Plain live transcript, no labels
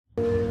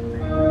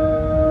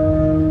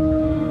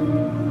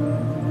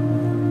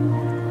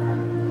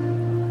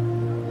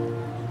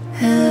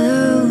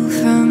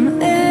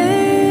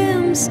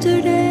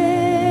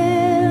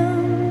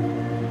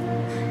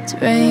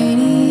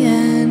rainy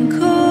and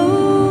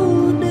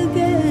cold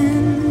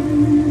again.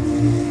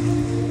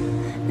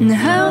 And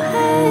how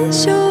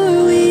has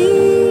your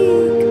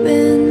week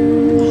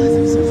been?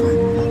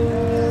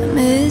 I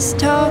miss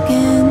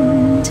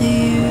talking to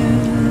you.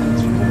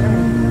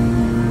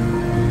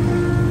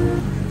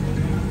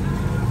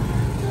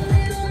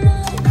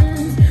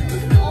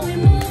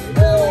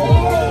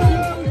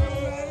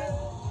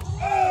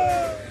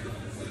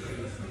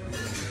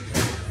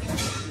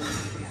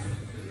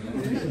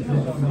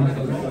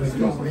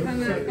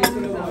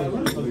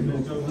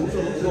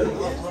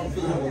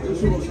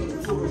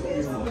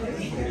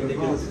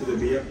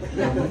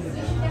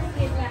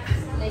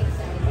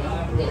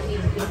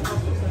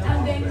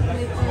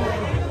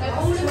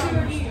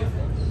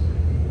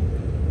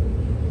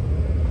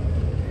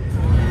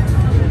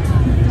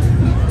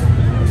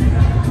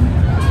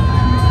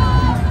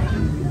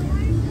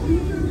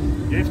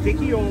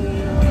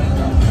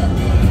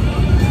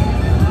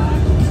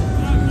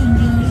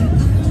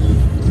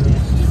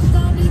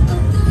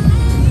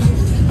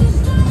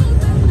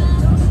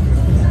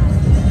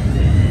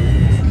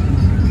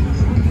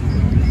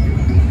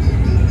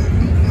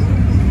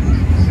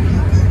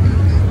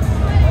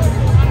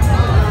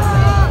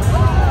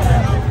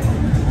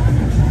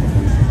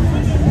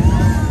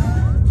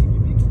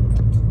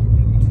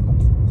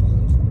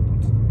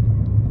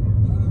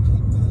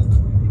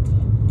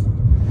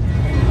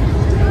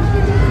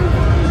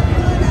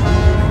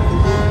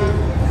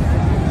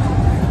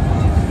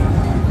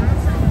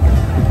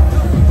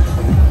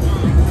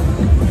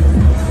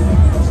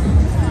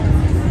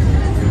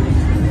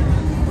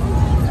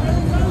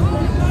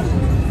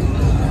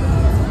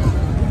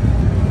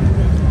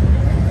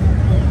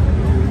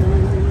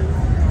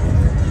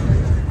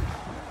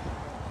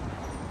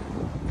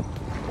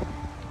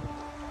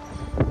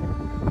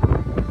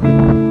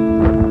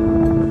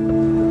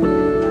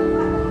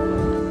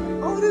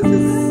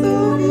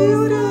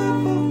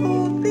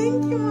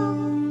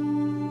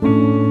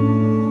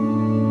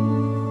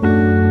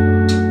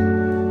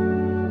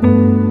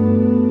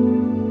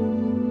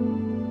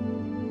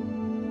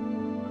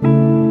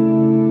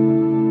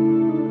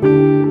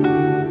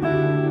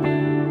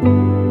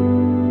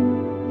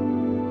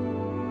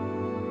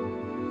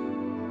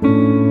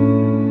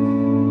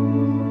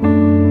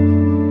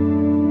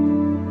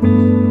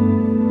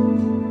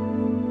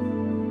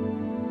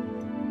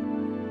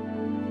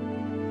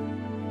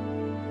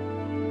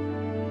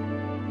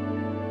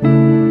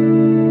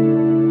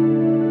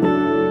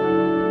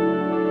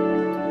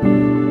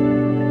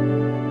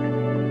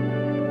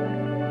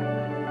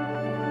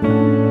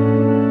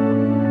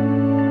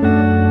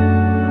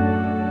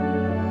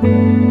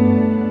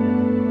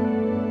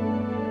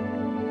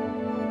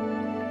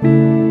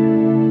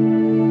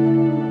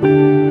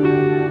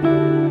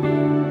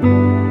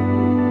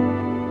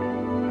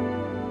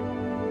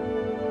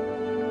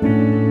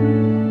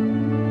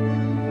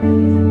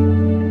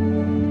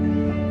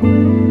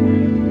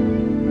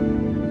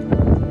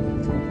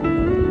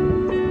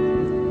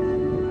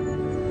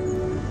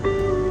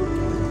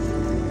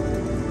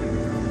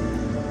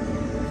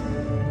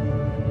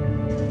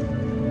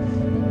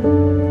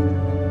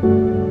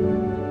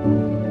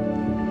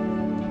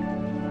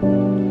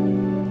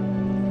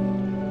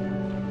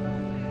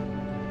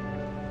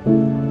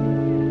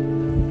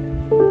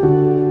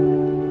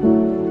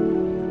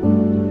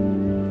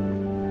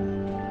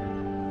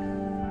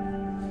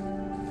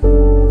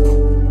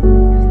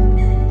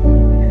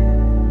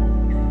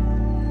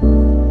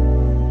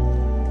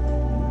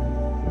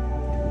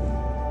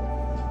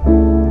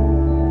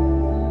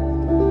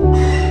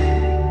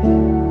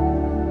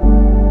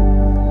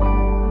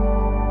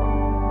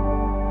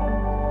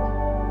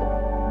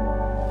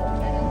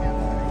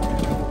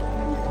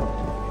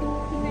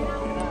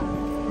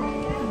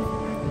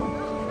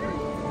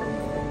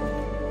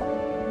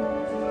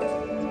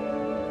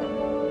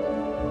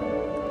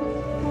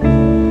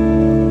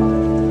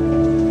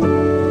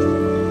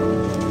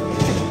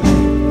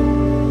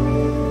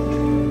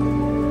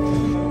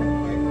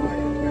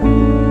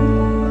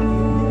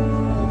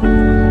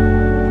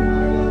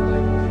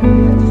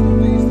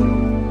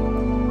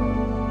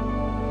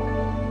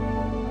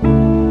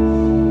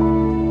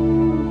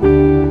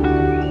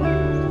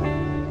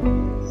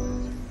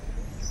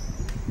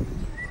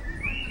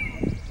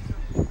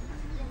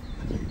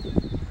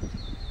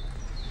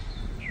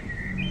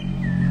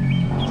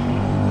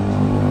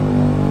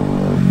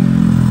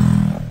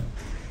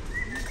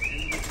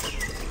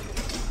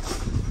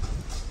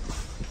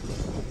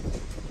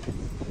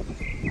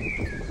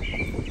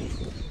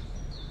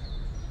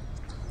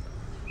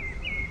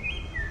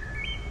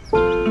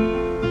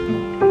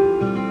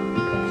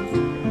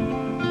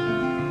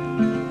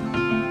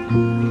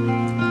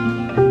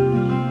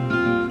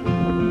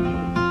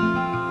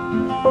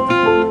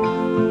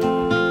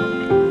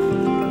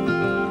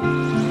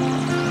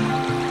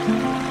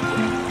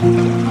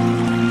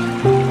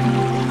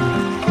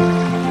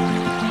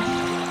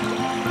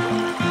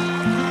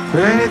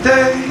 Rainy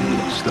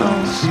days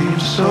don't seem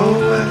so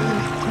wet.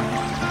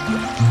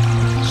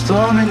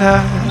 Stormy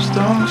nights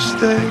don't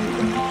stay.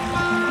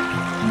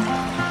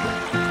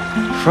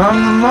 From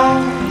the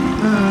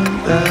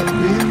moment that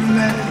we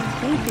met,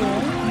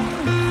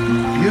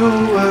 you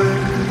were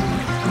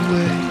the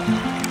way.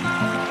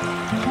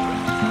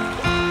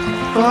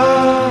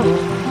 Oh,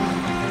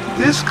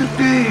 this could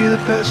be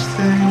the best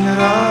thing that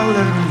I'll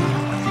ever know.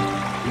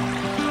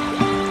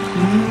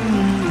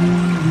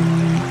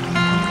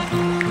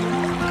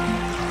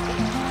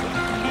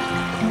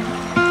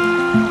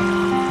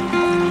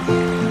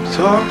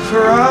 Talked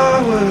for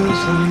hours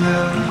and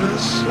never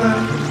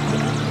slept.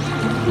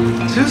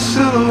 Two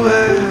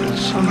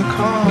silhouettes on the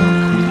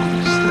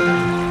concrete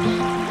steps.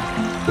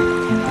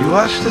 You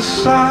watched the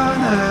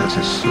sun as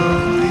it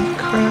slowly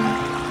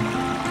crept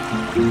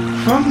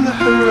from the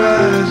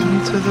horizon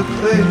to the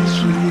place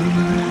we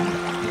met.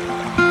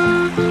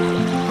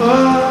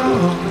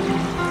 Oh,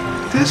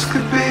 this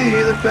could be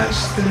the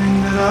best thing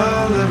that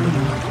I'll ever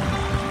know.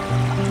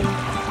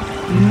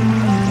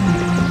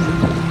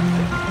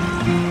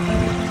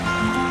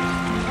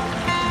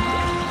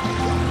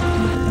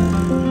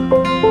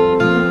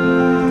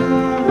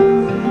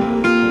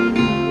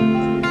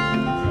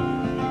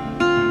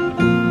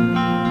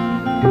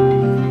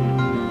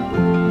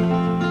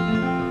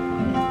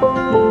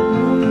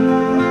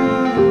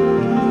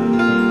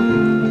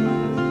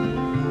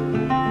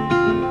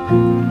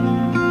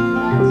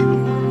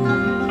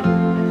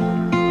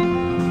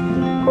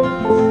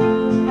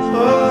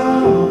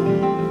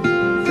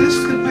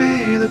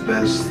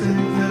 Best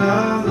thing that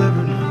I'll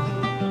ever know.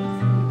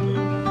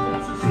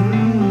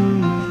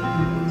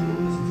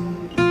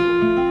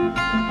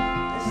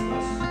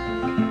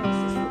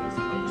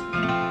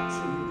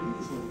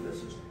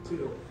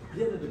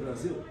 Viene de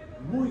Brasil,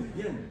 muy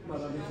bien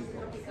para México.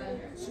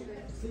 Sí,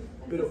 sí,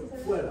 pero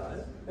fuera,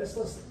 ¿eh?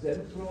 Estás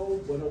dentro,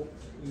 bueno,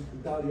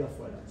 Italia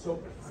fuera. So,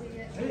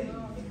 hey.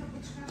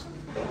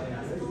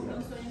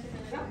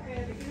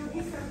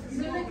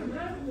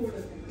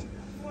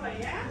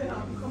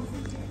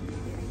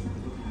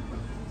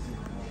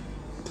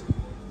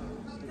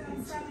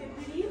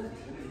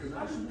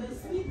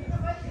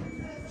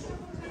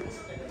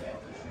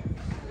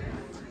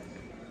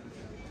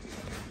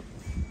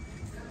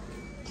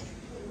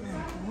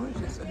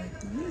 Gorgeous are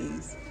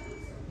these?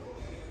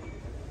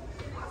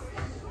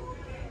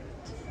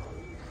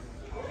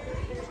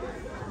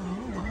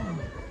 Oh, wow.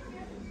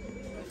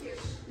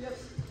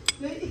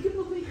 Nee, ik heb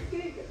nog niet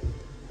gekeken.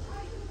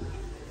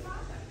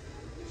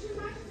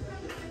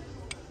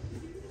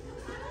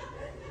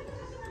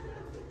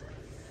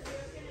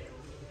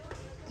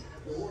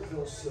 Er wordt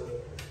wel eens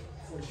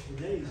van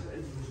Chinezen,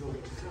 die zo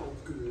met geld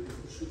kunnen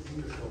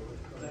souvenirs kopen.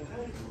 Maar wij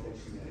krijgen van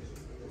deze Chinezen.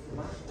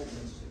 Vermaakt op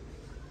mensen.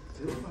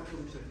 Heel vaak heb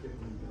ik gezegd, ik heb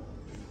een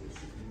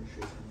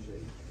souvenirshop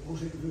museum. Hoe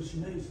zeg ik de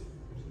Chinezen?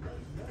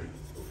 Nee,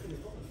 dat vind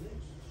ik anders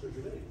niks. Zoals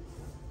je weet.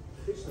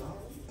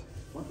 Gisteravond,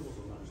 want er was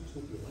een luister,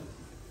 stond er wel.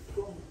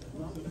 Kwam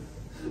namelijk.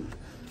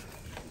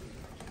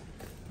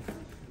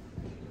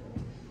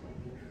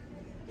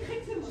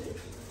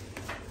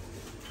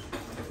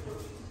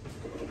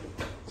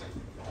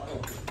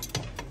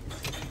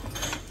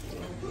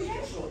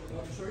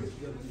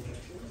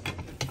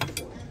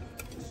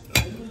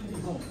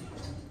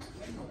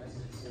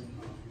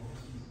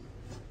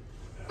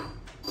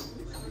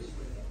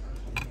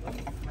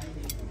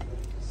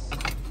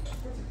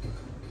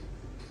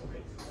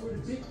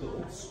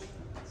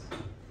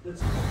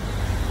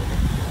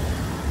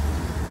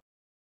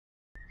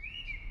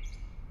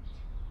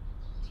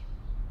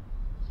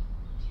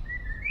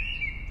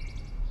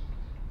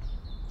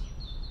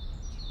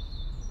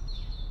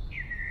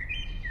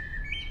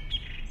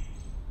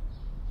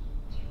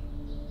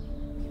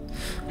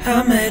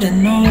 I made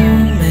an old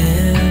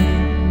man.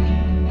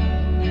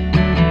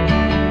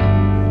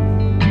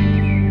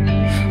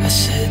 I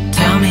said,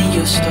 tell me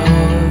your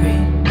story.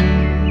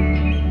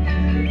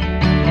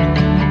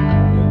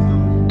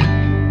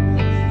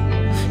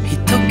 He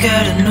took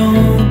out a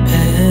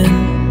notepad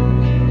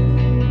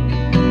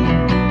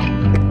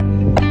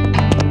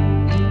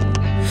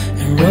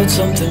and wrote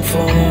something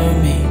for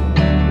me.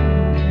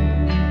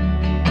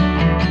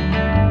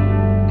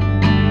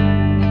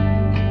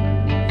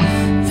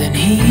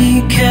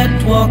 He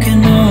kept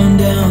walking on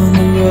down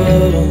the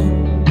road,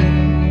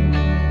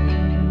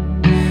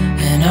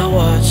 and I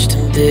watched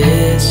him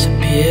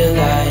disappear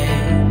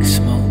like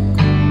smoke.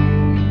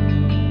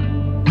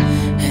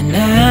 And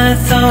I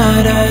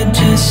thought I'd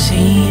just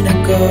seen a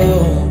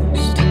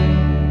ghost.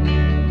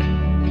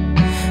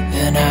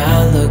 Then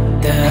I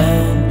looked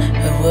down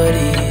at what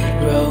he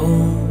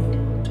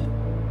wrote.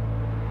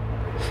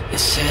 It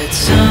said,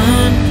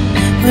 son,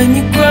 when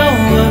you grow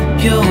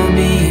up you'll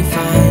be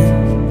fine.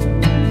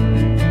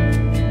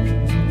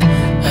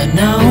 I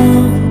know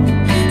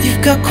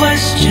you've got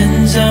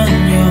questions on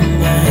your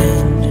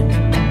mind.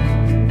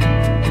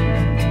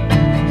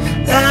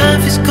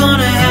 Life is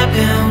gonna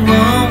happen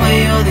one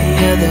way or the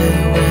other,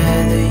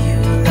 whether you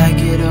like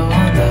it or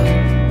not.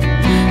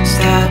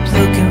 Stop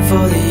looking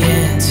for the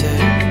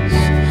answers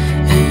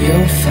and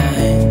you'll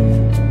find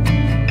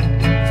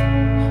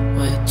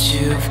what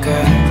you've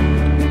got.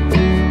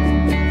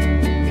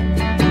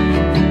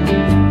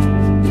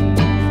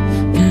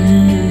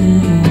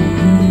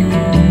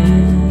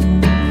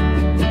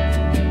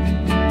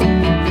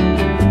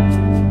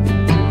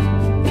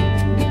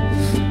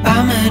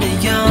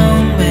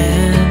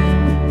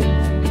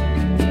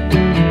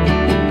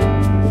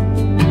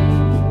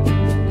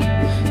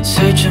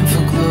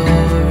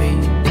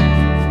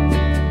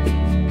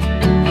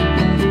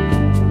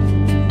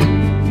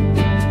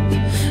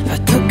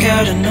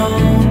 wide and open.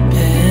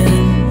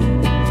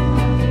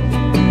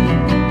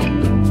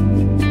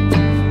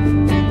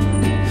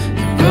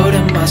 And wrote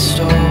in my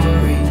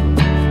story.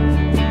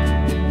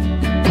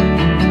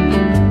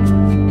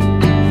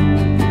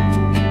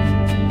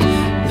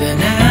 Then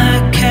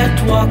I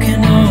kept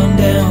walking on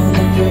down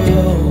the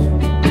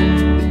road.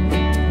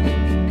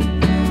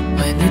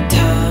 When your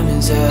time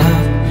is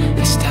up,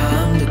 it's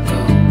time to go.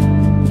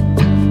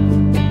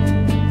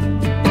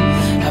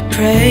 I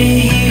pray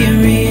he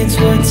reads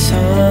what's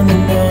on the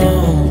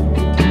note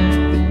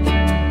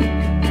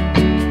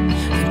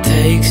and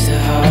takes to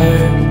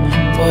heart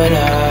what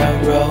I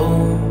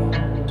wrote.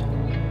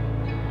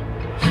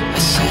 I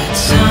said,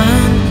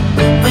 son,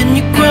 when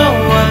you grow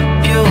up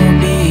you'll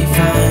be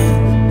fine.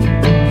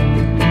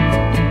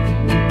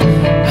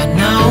 I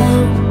know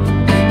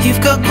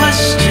you've got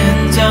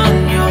questions on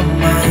your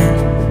mind.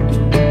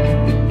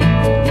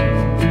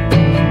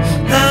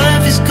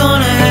 Life is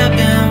gonna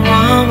happen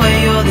one way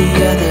or the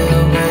other,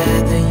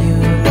 whether you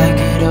like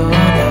it or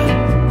not.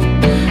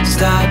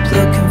 Stop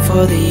looking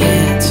for the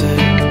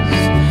answers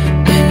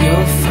and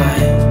you'll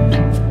find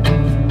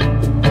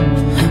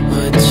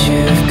what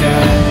you've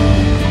got.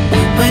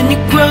 When you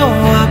grow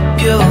up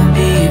you'll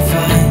be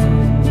fine.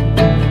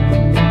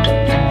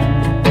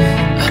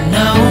 I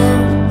know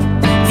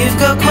you've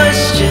got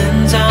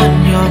questions on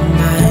your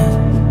mind.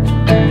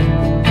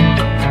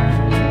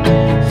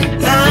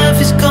 Life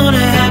is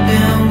gonna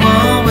happen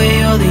one way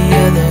or the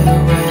other,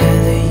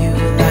 whether you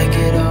like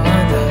it or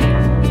not.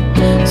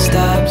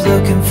 Stop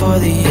looking for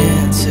the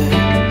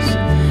answers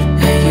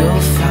and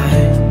you'll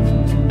find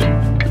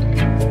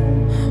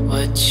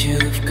what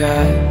you've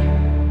got.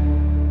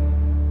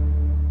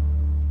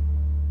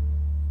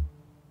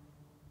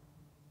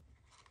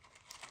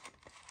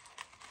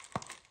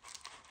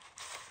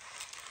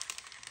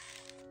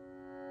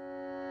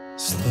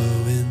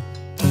 Slowing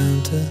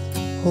down to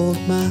hold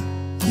my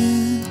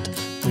hand,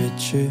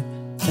 richer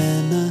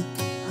than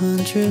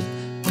 100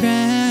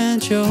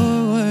 grand. You're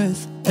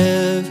worth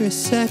every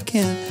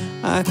second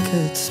I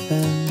could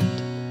spend.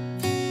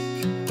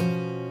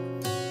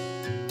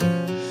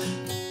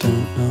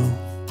 Don't know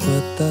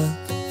what the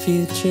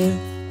future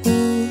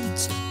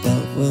holds,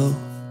 but we'll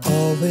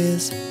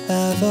always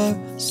have our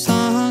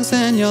songs,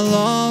 and you'll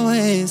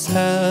always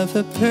have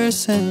a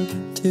person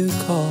to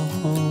call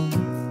home.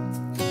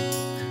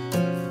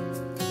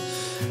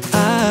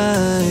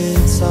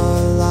 Eyes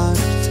are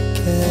locked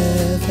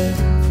together,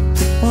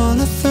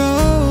 wanna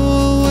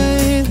throw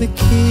away the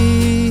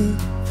key.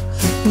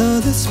 No,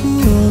 this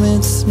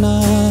moment's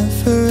not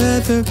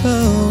forever,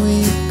 but we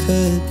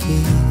could be.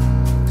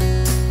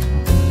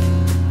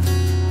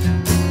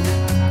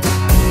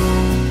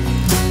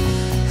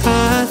 I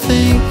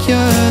think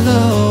you're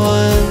the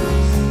one.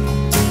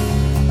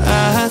 I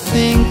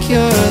think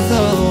you're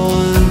the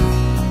one.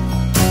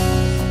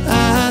 I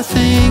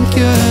think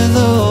you're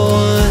the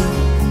one.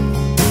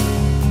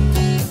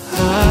 I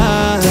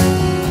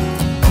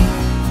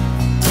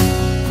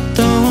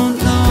don't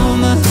know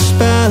much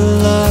about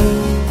love,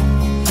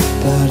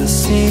 but I've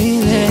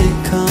seen it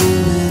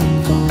come and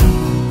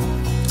gone.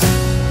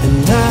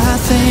 And I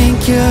think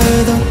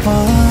you're the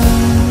one.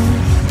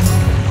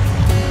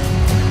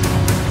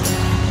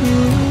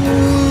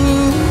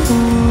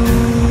 Ooh.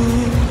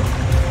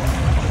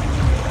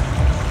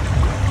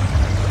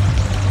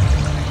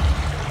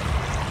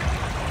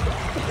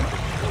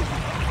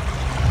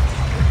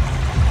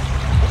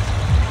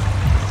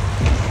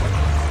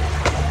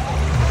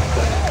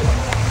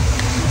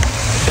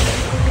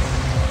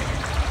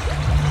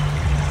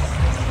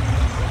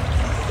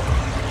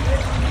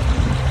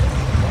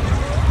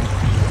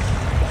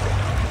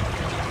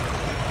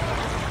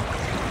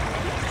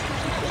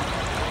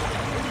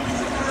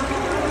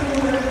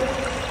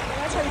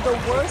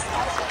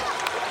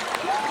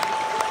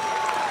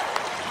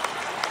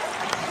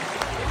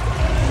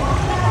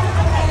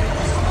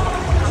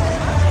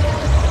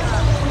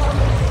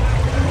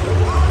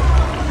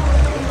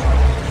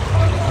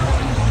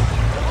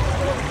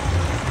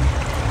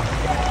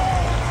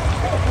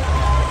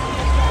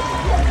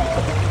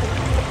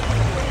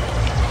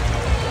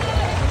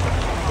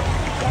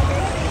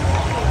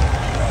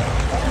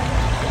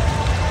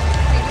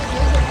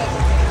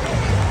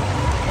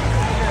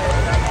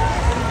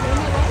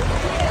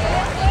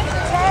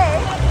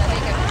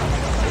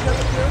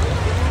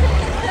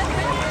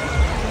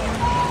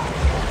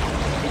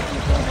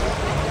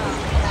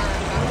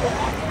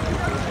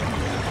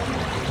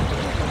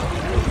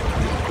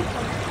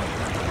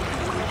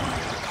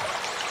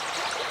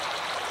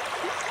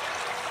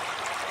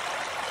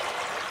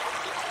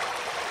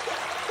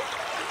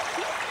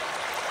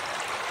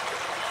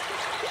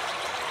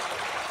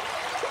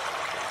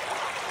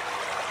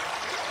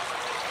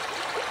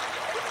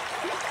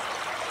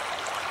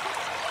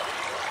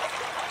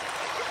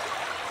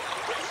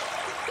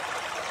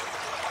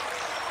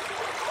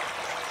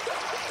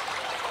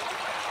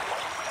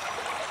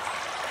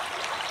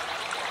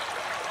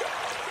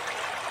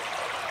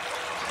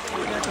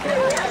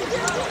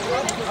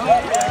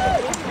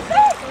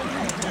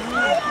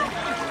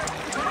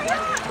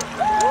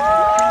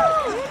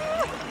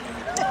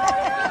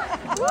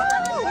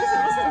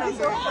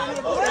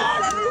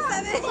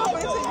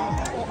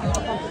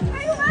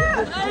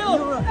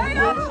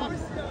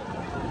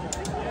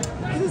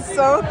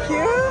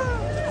 cute.